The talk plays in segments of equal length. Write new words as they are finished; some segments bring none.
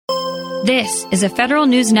This is a Federal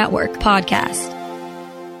News Network podcast.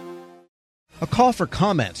 A call for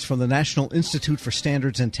comments from the National Institute for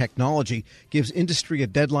Standards and Technology gives industry a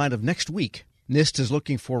deadline of next week. NIST is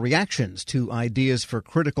looking for reactions to ideas for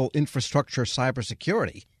critical infrastructure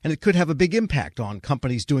cybersecurity, and it could have a big impact on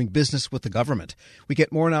companies doing business with the government. We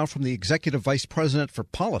get more now from the Executive Vice President for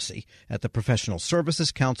Policy at the Professional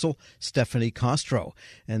Services Council, Stephanie Castro.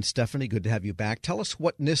 And Stephanie, good to have you back. Tell us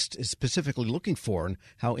what NIST is specifically looking for and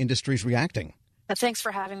how industry is reacting. Thanks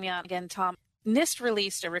for having me on again, Tom. NIST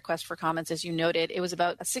released a request for comments, as you noted. It was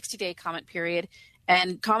about a 60-day comment period,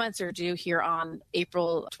 and comments are due here on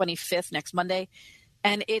April 25th, next Monday.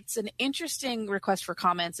 And it's an interesting request for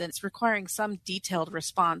comments, and it's requiring some detailed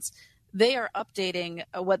response. They are updating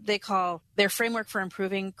what they call their framework for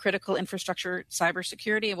improving critical infrastructure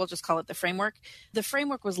cybersecurity, and we'll just call it the framework. The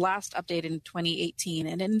framework was last updated in 2018,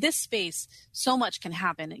 and in this space, so much can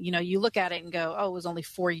happen. You know, you look at it and go, oh, it was only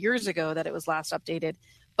 4 years ago that it was last updated.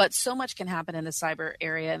 But so much can happen in the cyber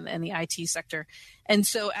area and the IT sector. And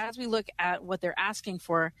so as we look at what they're asking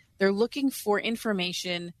for, they're looking for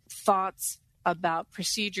information, thoughts about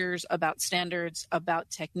procedures, about standards, about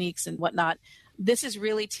techniques and whatnot. This is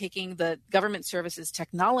really taking the government services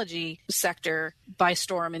technology sector by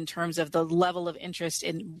storm in terms of the level of interest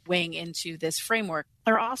in weighing into this framework.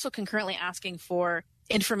 They're also concurrently asking for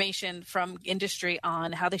information from industry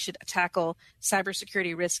on how they should tackle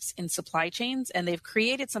cybersecurity risks in supply chains. And they've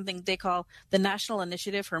created something they call the National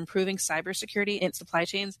Initiative for Improving Cybersecurity in Supply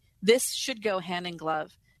Chains. This should go hand in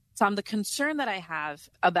glove. Tom, the concern that I have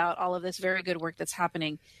about all of this very good work that's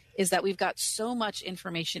happening is that we've got so much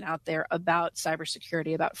information out there about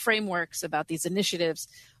cybersecurity, about frameworks, about these initiatives.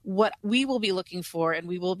 What we will be looking for, and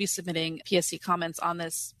we will be submitting PSC comments on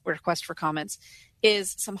this request for comments,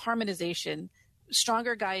 is some harmonization,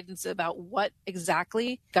 stronger guidance about what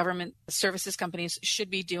exactly government services companies should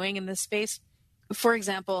be doing in this space. For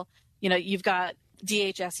example, you know, you've got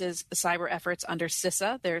DHS's cyber efforts under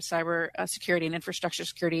CISA, their Cyber Security and Infrastructure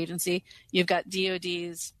Security Agency. You've got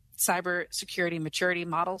DoD's Cyber Security Maturity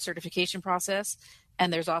Model certification process,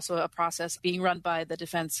 and there's also a process being run by the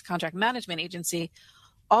Defense Contract Management Agency.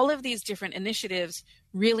 All of these different initiatives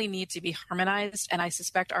really need to be harmonized, and I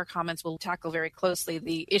suspect our comments will tackle very closely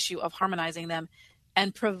the issue of harmonizing them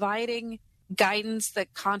and providing guidance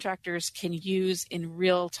that contractors can use in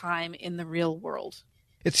real time in the real world.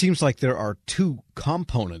 It seems like there are two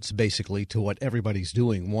components, basically, to what everybody's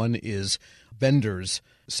doing. One is vendors'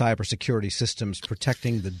 cybersecurity systems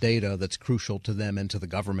protecting the data that's crucial to them and to the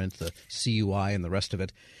government, the CUI and the rest of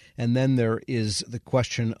it. And then there is the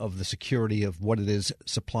question of the security of what it is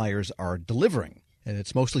suppliers are delivering. And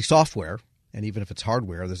it's mostly software, and even if it's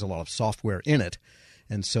hardware, there's a lot of software in it.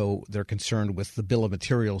 And so they're concerned with the bill of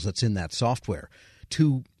materials that's in that software.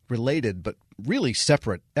 Two related but really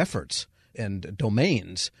separate efforts and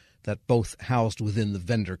domains that both housed within the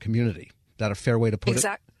vendor community. Is that a fair way to put it?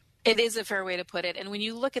 It is a fair way to put it. And when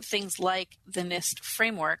you look at things like the NIST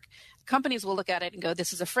framework, companies will look at it and go,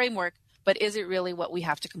 this is a framework, but is it really what we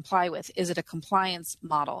have to comply with? Is it a compliance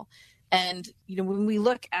model? And, you know, when we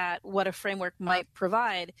look at what a framework might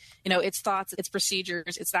provide, you know, its thoughts, its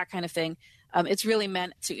procedures, it's that kind of thing. It's really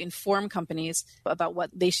meant to inform companies about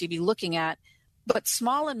what they should be looking at. But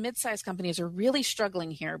small and mid-sized companies are really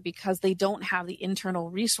struggling here because they don't have the internal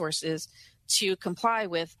resources to comply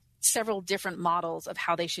with several different models of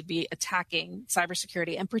how they should be attacking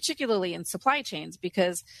cybersecurity, and particularly in supply chains.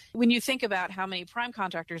 Because when you think about how many prime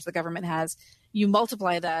contractors the government has, you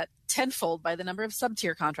multiply that tenfold by the number of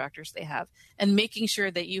sub-tier contractors they have, and making sure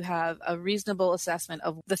that you have a reasonable assessment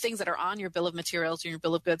of the things that are on your bill of materials or your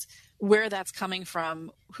bill of goods, where that's coming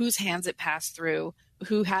from, whose hands it passed through,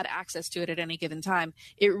 who had access to it at any given time.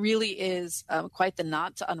 It really is quite the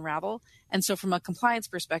knot to unravel. And so from a compliance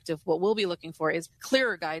perspective, what we'll be looking for is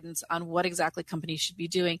clearer guidance on what exactly companies should be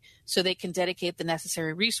doing so they can dedicate the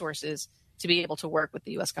necessary resources to be able to work with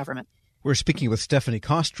the U.S. government. We're speaking with Stephanie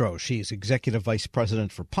Castro. She's Executive Vice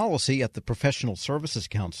President for Policy at the Professional Services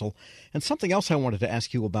Council. And something else I wanted to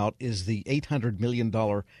ask you about is the $800 million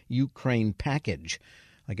Ukraine package.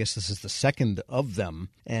 I guess this is the second of them.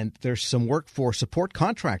 And there's some work for support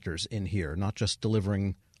contractors in here, not just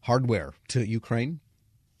delivering hardware to Ukraine.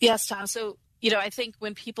 Yes, Tom. So, you know, I think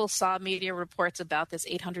when people saw media reports about this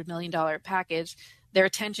 $800 million package, their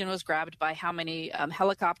attention was grabbed by how many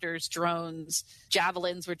helicopters, drones,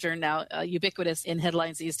 javelins, which are now ubiquitous in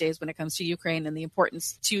headlines these days when it comes to Ukraine and the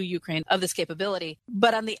importance to Ukraine of this capability.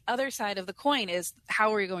 But on the other side of the coin is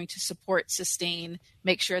how are we going to support, sustain,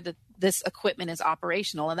 make sure that this equipment is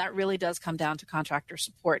operational? And that really does come down to contractor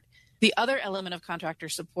support. The other element of contractor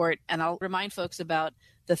support, and I'll remind folks about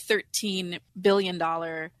the $13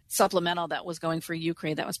 billion supplemental that was going for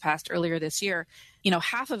Ukraine that was passed earlier this year,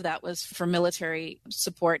 half of that was for military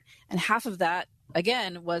support, and half of that,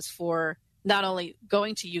 again, was for not only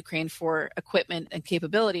going to Ukraine for equipment and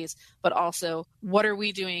capabilities, but also what are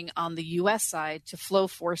we doing on the U.S. side to flow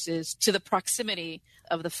forces to the proximity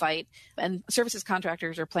of the fight. And services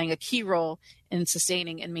contractors are playing a key role in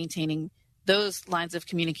sustaining and maintaining those lines of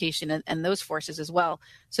communication and those forces as well.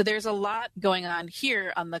 So there's a lot going on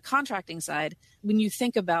here on the contracting side. When you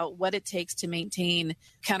think about what it takes to maintain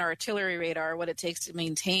counter-artillery radar, what it takes to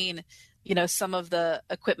maintain some of the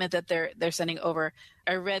equipment that they're sending over.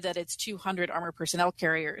 I read that it's 200 armored personnel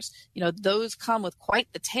carriers. Those come with quite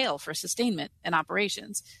the tail for sustainment and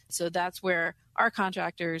operations. So that's where our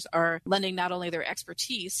contractors are lending not only their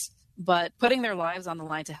expertise, but putting their lives on the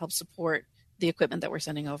line to help support the equipment that we're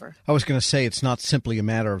sending over. I was going to say it's not simply a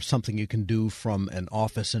matter of something you can do from an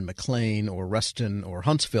office in McLean or Reston or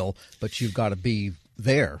Huntsville, but you've got to be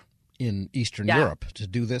there in Eastern Europe to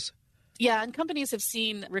do this. Yeah, and companies have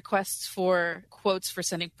seen requests for quotes for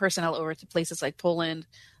sending personnel over to places like Poland,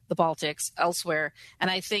 the Baltics, elsewhere.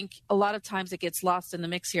 And I think a lot of times it gets lost in the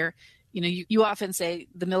mix here. You often say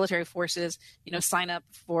the military forces, sign up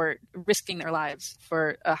for risking their lives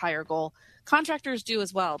for a higher goal. Contractors do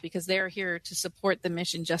as well, because they're here to support the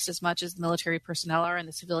mission just as much as the military personnel are and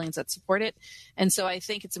the civilians that support it. And so I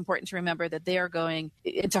think it's important to remember that they are going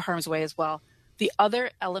into harm's way as well. The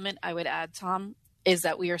other element I would add, Tom, is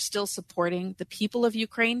that we are still supporting the people of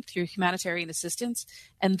Ukraine through humanitarian assistance.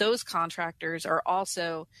 And those contractors are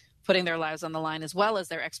also putting their lives on the line, as well as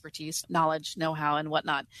their expertise, knowledge, know-how, and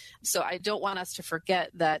whatnot. So I don't want us to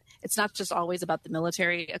forget that it's not just always about the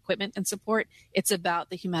military equipment and support. It's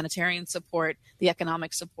about the humanitarian support, the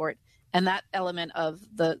economic support. And that element of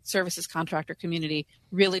the services contractor community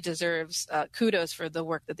really deserves kudos for the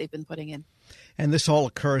work that they've been putting in. And this all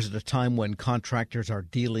occurs at a time when contractors are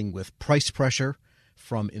dealing with price pressure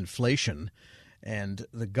from inflation, and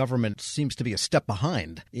the government seems to be a step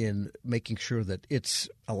behind in making sure that its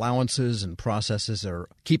allowances and processes are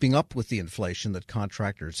keeping up with the inflation that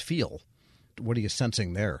contractors feel. What are you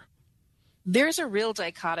sensing there? There's a real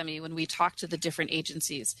dichotomy when we talk to the different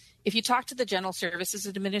agencies. If you talk to the General Services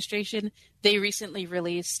Administration, they recently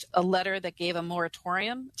released a letter that gave a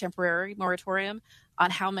moratorium, temporary moratorium, on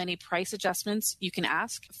how many price adjustments you can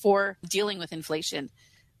ask for dealing with inflation.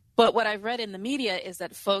 But what I've read in the media is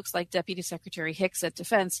that folks like Deputy Secretary Hicks at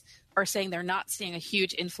Defense are saying they're not seeing a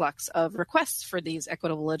huge influx of requests for these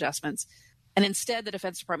equitable adjustments. And instead, the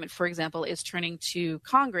Defense Department, for example, is turning to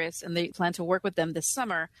Congress, and they plan to work with them this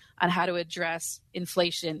summer on how to address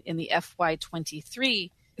inflation in the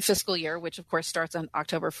FY23 fiscal year, which, of course, starts on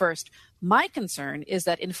October 1st. My concern is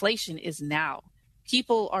that inflation is now.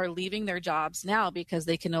 People are leaving their jobs now because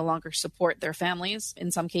they can no longer support their families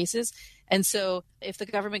in some cases. And so if the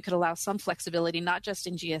government could allow some flexibility, not just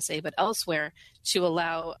in GSA, but elsewhere, to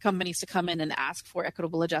allow companies to come in and ask for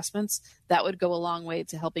equitable adjustments, that would go a long way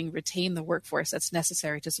to helping retain the workforce that's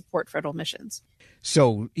necessary to support federal missions.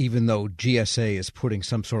 So even though GSA is putting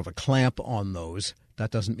some sort of a clamp on those,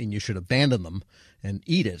 that doesn't mean you should abandon them and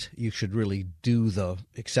eat it. You should really do the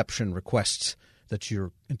exception requests that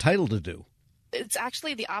you're entitled to do. It's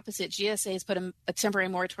actually the opposite. GSA has put a temporary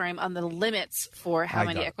moratorium on the limits for how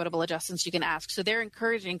many equitable adjustments you can ask. So they're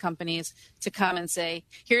encouraging companies to come and say,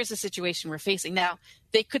 here's the situation we're facing. Now,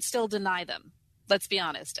 they could still deny them. Let's be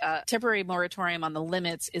honest. Temporary moratorium on the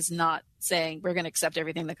limits is not saying we're going to accept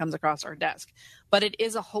everything that comes across our desk. But it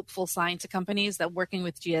is a hopeful sign to companies that working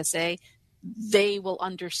with GSA, they will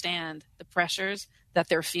understand the pressures that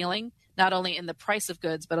they're feeling, not only in the price of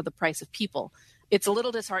goods, but of the price of people. It's a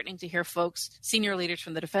little disheartening to hear folks, senior leaders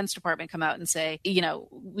from the Defense Department, come out and say,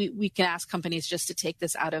 we can ask companies just to take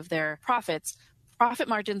this out of their profits. Profit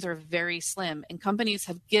margins are very slim, and companies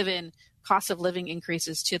have given cost of living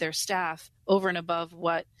increases to their staff over and above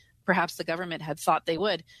what perhaps the government had thought they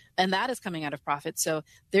would. And that is coming out of profit. So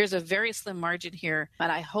there's a very slim margin here.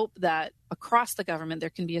 And I hope that across the government, there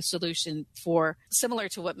can be a solution for similar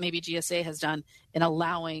to what maybe GSA has done in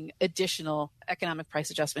allowing additional economic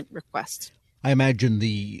price adjustment requests. I imagine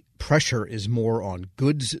the pressure is more on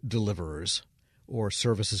goods deliverers or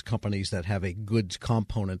services companies that have a goods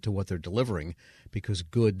component to what they're delivering, because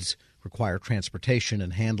goods require transportation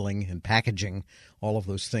and handling and packaging, all of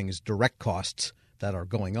those things, direct costs that are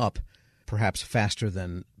going up, perhaps faster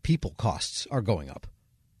than people costs are going up.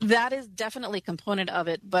 That is definitely a component of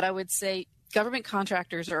it, but I would say government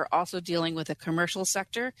contractors are also dealing with a commercial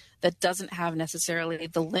sector that doesn't have necessarily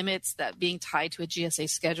the limits that being tied to a GSA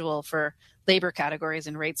schedule for labor categories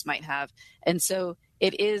and rates might have. And so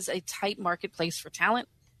it is a tight marketplace for talent.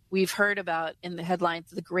 We've heard about in the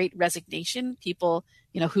headlines the Great Resignation. People,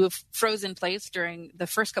 who have frozen place during the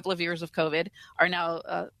first couple of years of COVID are now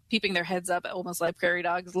peeping their heads up, almost like prairie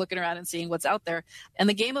dogs, looking around and seeing what's out there. And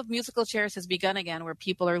the game of musical chairs has begun again, where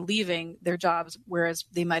people are leaving their jobs, whereas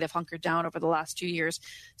they might have hunkered down over the last 2 years.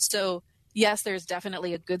 So yes, there's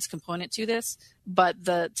definitely a goods component to this, but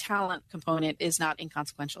the talent component is not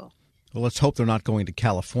inconsequential. Well, let's hope they're not going to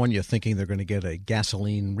California thinking they're going to get a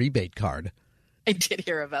gasoline rebate card. I did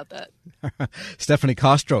hear about that. Stephanie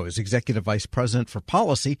Castro is Executive Vice President for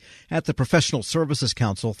Policy at the Professional Services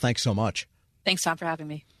Council. Thanks so much. Thanks, Tom, for having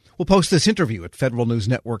me. We'll post this interview at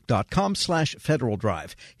federalnewsnetwork.com/Federal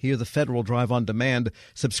Drive. Hear the Federal Drive on demand.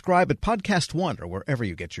 Subscribe at Podcast One or wherever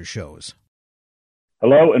you get your shows.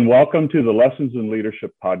 Hello and welcome to the Lessons in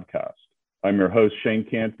Leadership podcast. I'm your host, Shane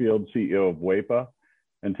Canfield, CEO of WEPA.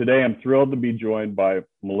 And today I'm thrilled to be joined by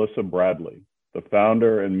Melissa Bradley, the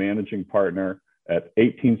founder and managing partner at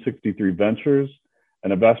 1863 Ventures,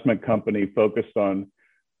 an investment company focused on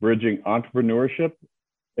bridging entrepreneurship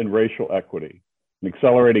and racial equity and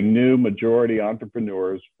accelerating new majority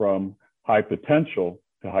entrepreneurs from high potential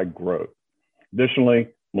to high growth. Additionally,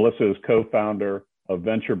 Melissa is co-founder of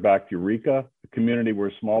Venture-Backed Eureka, a community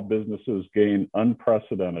where small businesses gain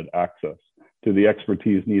unprecedented access to the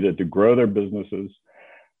expertise needed to grow their businesses,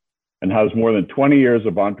 and has more than 20 years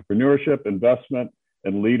of entrepreneurship, investment,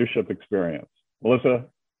 and leadership experience. Melissa,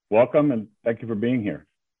 welcome, and thank you for being here.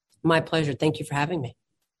 My pleasure. Thank you for having me.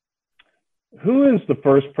 Who is the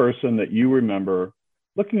first person that you remember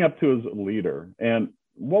looking up to as a leader, and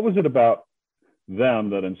what was it about them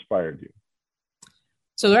that inspired you?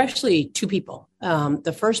 So there are actually two people.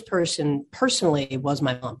 The first person personally was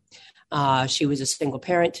my mom. She was a single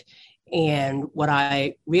parent. And what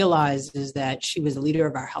I realized is that she was the leader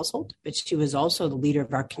of our household, but she was also the leader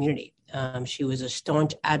of our community. She was a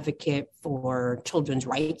staunch advocate for children's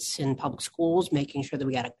rights in public schools, making sure that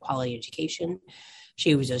we got a quality education.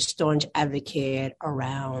 She was a staunch advocate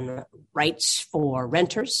around rights for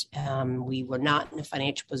renters. We were not in a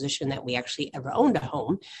financial position that we actually ever owned a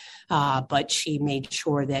home, but she made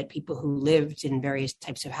sure that people who lived in various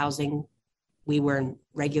types of housing, we were in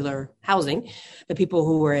regular housing. The people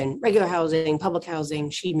who were in regular housing, public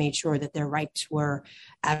housing, she made sure that their rights were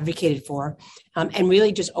advocated for, and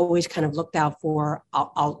really just always kind of looked out for,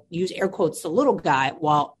 I'll use air quotes, the little guy,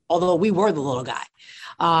 although we were the little guy.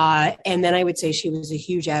 And then I would say she was a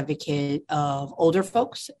huge advocate of older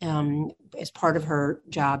folks. As part of her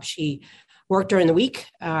job, she worked during the week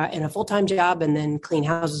in a full-time job and then cleaned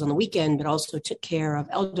houses on the weekend, but also took care of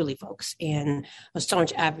elderly folks and a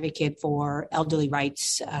staunch advocate for elderly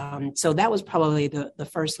rights. So that was probably the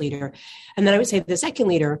first leader. And then I would say the second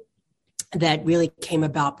leader that really came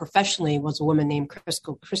about professionally was a woman named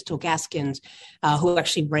Crystal Gaskins, who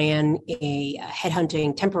actually ran a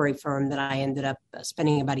headhunting temporary firm that I ended up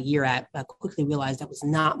spending about a year at. I quickly realized that was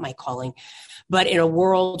not my calling. But in a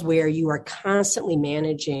world where you are constantly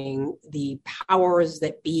managing the powers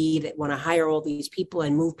that be that want to hire all these people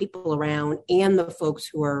and move people around, and the folks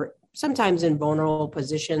who are sometimes in vulnerable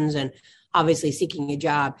positions and obviously seeking a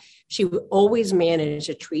job, she would always manage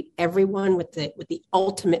to treat everyone with the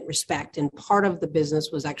ultimate respect. And part of the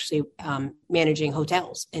business was actually managing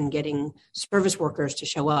hotels and getting service workers to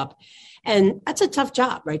show up. And that's a tough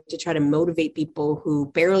job, right? To try to motivate people who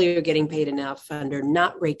barely are getting paid enough under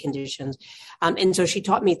not great conditions. And so she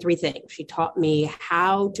taught me three things. She taught me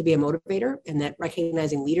how to be a motivator, and that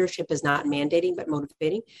recognizing leadership is not mandating, but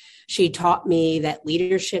motivating. She taught me that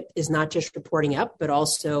leadership is not just reporting up, but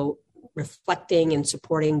also reflecting and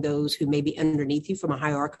supporting those who may be underneath you from a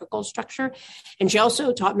hierarchical structure. And she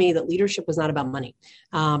also taught me that leadership was not about money,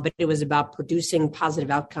 but it was about producing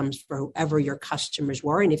positive outcomes for whoever your customers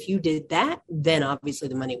were. And if you did that, then obviously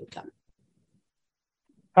the money would come.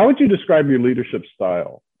 How would you describe your leadership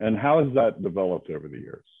style, and how has that developed over the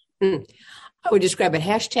years? I would describe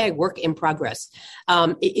it #work in progress.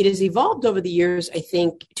 It has evolved over the years, I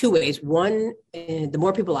think, two ways. One, the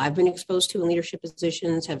more people I've been exposed to in leadership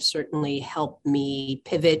positions have certainly helped me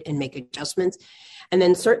pivot and make adjustments. And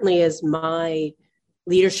then certainly as my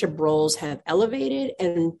leadership roles have elevated,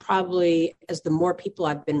 and probably as the more people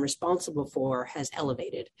I've been responsible for has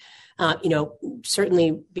elevated.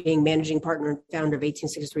 Certainly being managing partner and founder of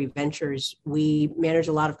 1863 Ventures, we manage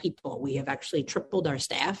a lot of people. We have actually tripled our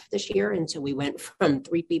staff this year. And so we went from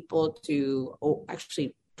 3 people to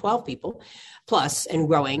actually 12 people plus and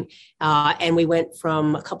growing. And we went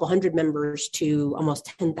from a couple hundred members to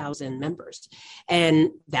almost 10,000 members. And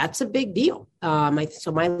that's a big deal.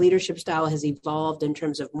 So my leadership style has evolved in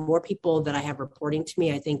terms of more people that I have reporting to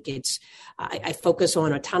me. I think I focus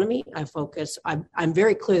on autonomy. I'm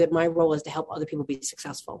very clear that my role is to help other people be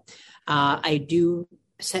successful. I do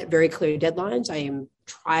set very clear deadlines. I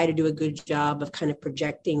try to do a good job of kind of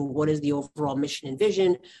projecting what is the overall mission and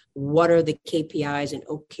vision, what are the KPIs and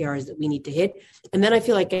OKRs that we need to hit. And then I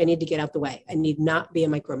feel like I need to get out the way. I need not be a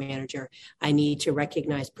micromanager. I need to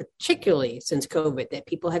recognize, particularly since COVID, that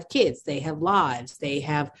people have kids, they have lives, they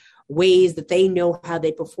have ways that they know how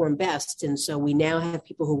they perform best. And so we now have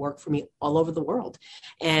people who work for me all over the world.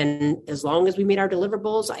 And as long as we meet our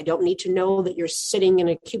deliverables, I don't need to know that you're sitting in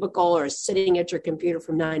a cubicle or sitting at your computer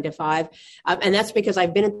from 9 to 5. And that's because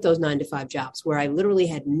I've been at those 9 to 5 jobs where I literally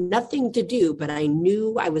had nothing to do, but I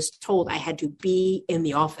knew I was told I had to be in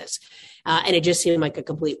the office. And it just seemed like a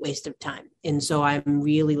complete waste of time. And so I'm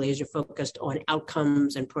really laser focused on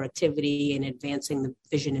outcomes and productivity and advancing the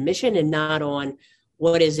vision and mission, and not on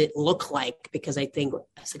what does it look like? Because I think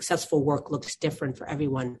successful work looks different for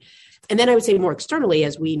everyone. And then I would say more externally,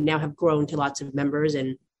 as we now have grown to lots of members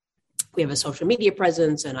and we have a social media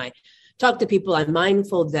presence and I talk to people, I'm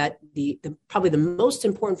mindful that the probably the most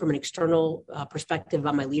important from an external perspective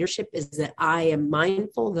about my leadership is that I am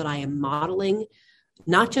mindful that I am modeling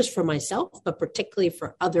not just for myself, but particularly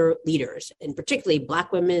for other leaders, and particularly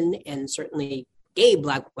Black women and certainly gay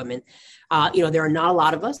Black women. There are not a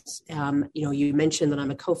lot of us. You mentioned that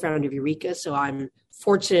I'm a co-founder of Eureka, so I'm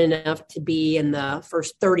fortunate enough to be in the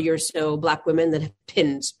first 30 or so Black women that have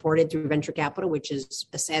been supported through venture capital, which is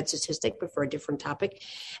a sad statistic, but for a different topic.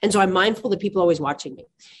 And so I'm mindful that people are always watching me.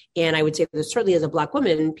 And I would say that certainly as a Black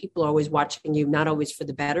woman, people are always watching you, not always for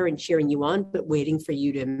the better and cheering you on, but waiting for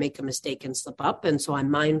you to make a mistake and slip up. And so I'm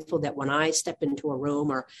mindful that when I step into a room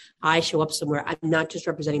or I show up somewhere, I'm not just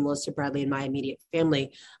representing Melissa Bradley and my immediate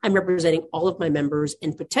family. I'm representing all of my members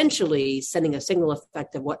and potentially sending a signal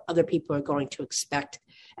effect of what other people are going to expect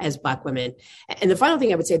as Black women. And the final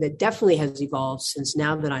thing I would say that definitely has evolved since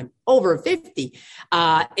now that I'm over 50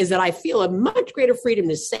 is that I feel a much greater freedom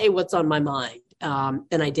to say what's on my mind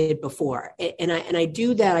than I did before. And I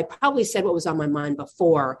do that. I probably said what was on my mind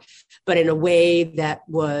before, but in a way that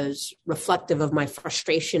was reflective of my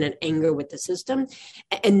frustration and anger with the system.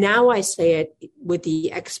 And now I say it with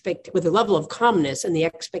the level of calmness and the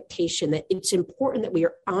expectation that it's important that we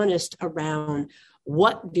are honest around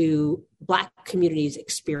what do Black communities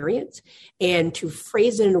experience, and to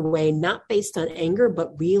phrase it in a way not based on anger,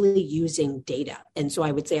 but really using data. And so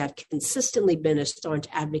I would say I've consistently been a staunch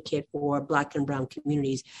advocate for Black and brown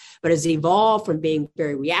communities, but has evolved from being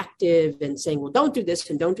very reactive and saying, well, don't do this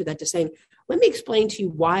and don't do that, to saying, let me explain to you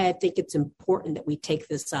why I think it's important that we take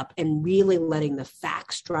this up, and really letting the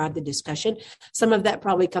facts drive the discussion. Some of that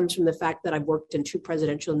probably comes from the fact that I've worked in 2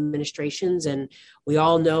 presidential administrations, and we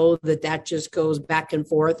all know that just goes back and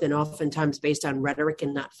forth and oftentimes based on rhetoric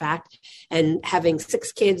and not fact. And having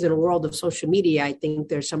 6 kids in a world of social media, I think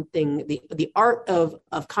there's something, the art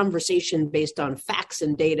of conversation based on facts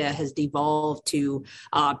and data has devolved to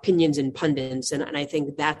opinions and pundits. And I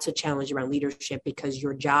think that's a challenge around leadership, because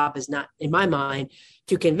your job is not, in my mind,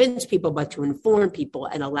 to convince people, but to inform people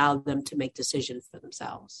and allow them to make decisions for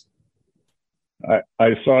themselves.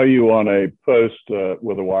 I saw you on a post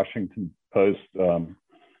with a Washington Post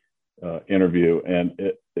interview, and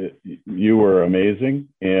you were amazing.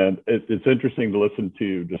 And it's interesting to listen to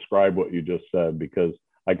you describe what you just said, because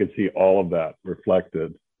I could see all of that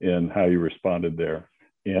reflected in how you responded there.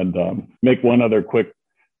 And make one other quick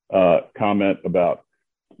comment about,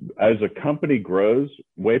 as a company grows,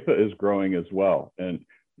 WEPA is growing as well. And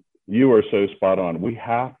you are so spot on. We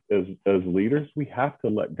have, as leaders, we have to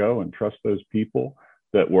let go and trust those people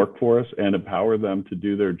that work for us and empower them to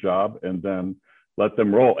do their job, and then let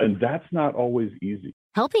them roll. And that's not always easy.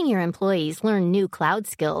 Helping your employees learn new cloud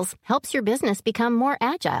skills helps your business become more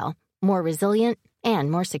agile, more resilient,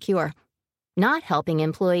 and more secure. Not helping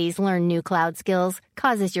employees learn new cloud skills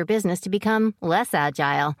causes your business to become less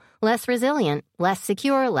agile, less resilient, less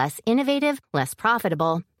secure, less innovative, less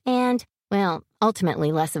profitable, and, well,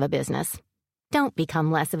 ultimately less of a business. Don't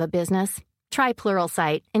become less of a business. Try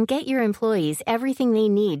Pluralsight and get your employees everything they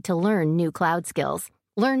need to learn new cloud skills.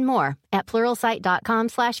 Learn more at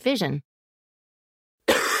pluralsight.com/vision.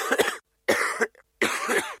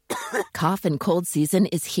 Cough and cold season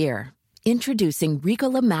is here. Introducing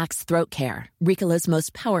Ricola Max Throat Care, Ricola's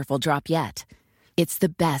most powerful drop yet. It's the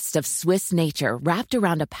best of Swiss nature wrapped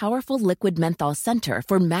around a powerful liquid menthol center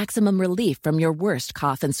for maximum relief from your worst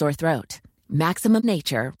cough and sore throat. Maximum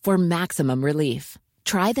nature for maximum relief.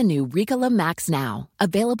 Try the new Ricola Max now,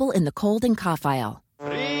 available in the cold and cough aisle.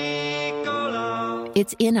 Ricola.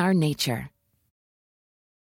 It's in our nature.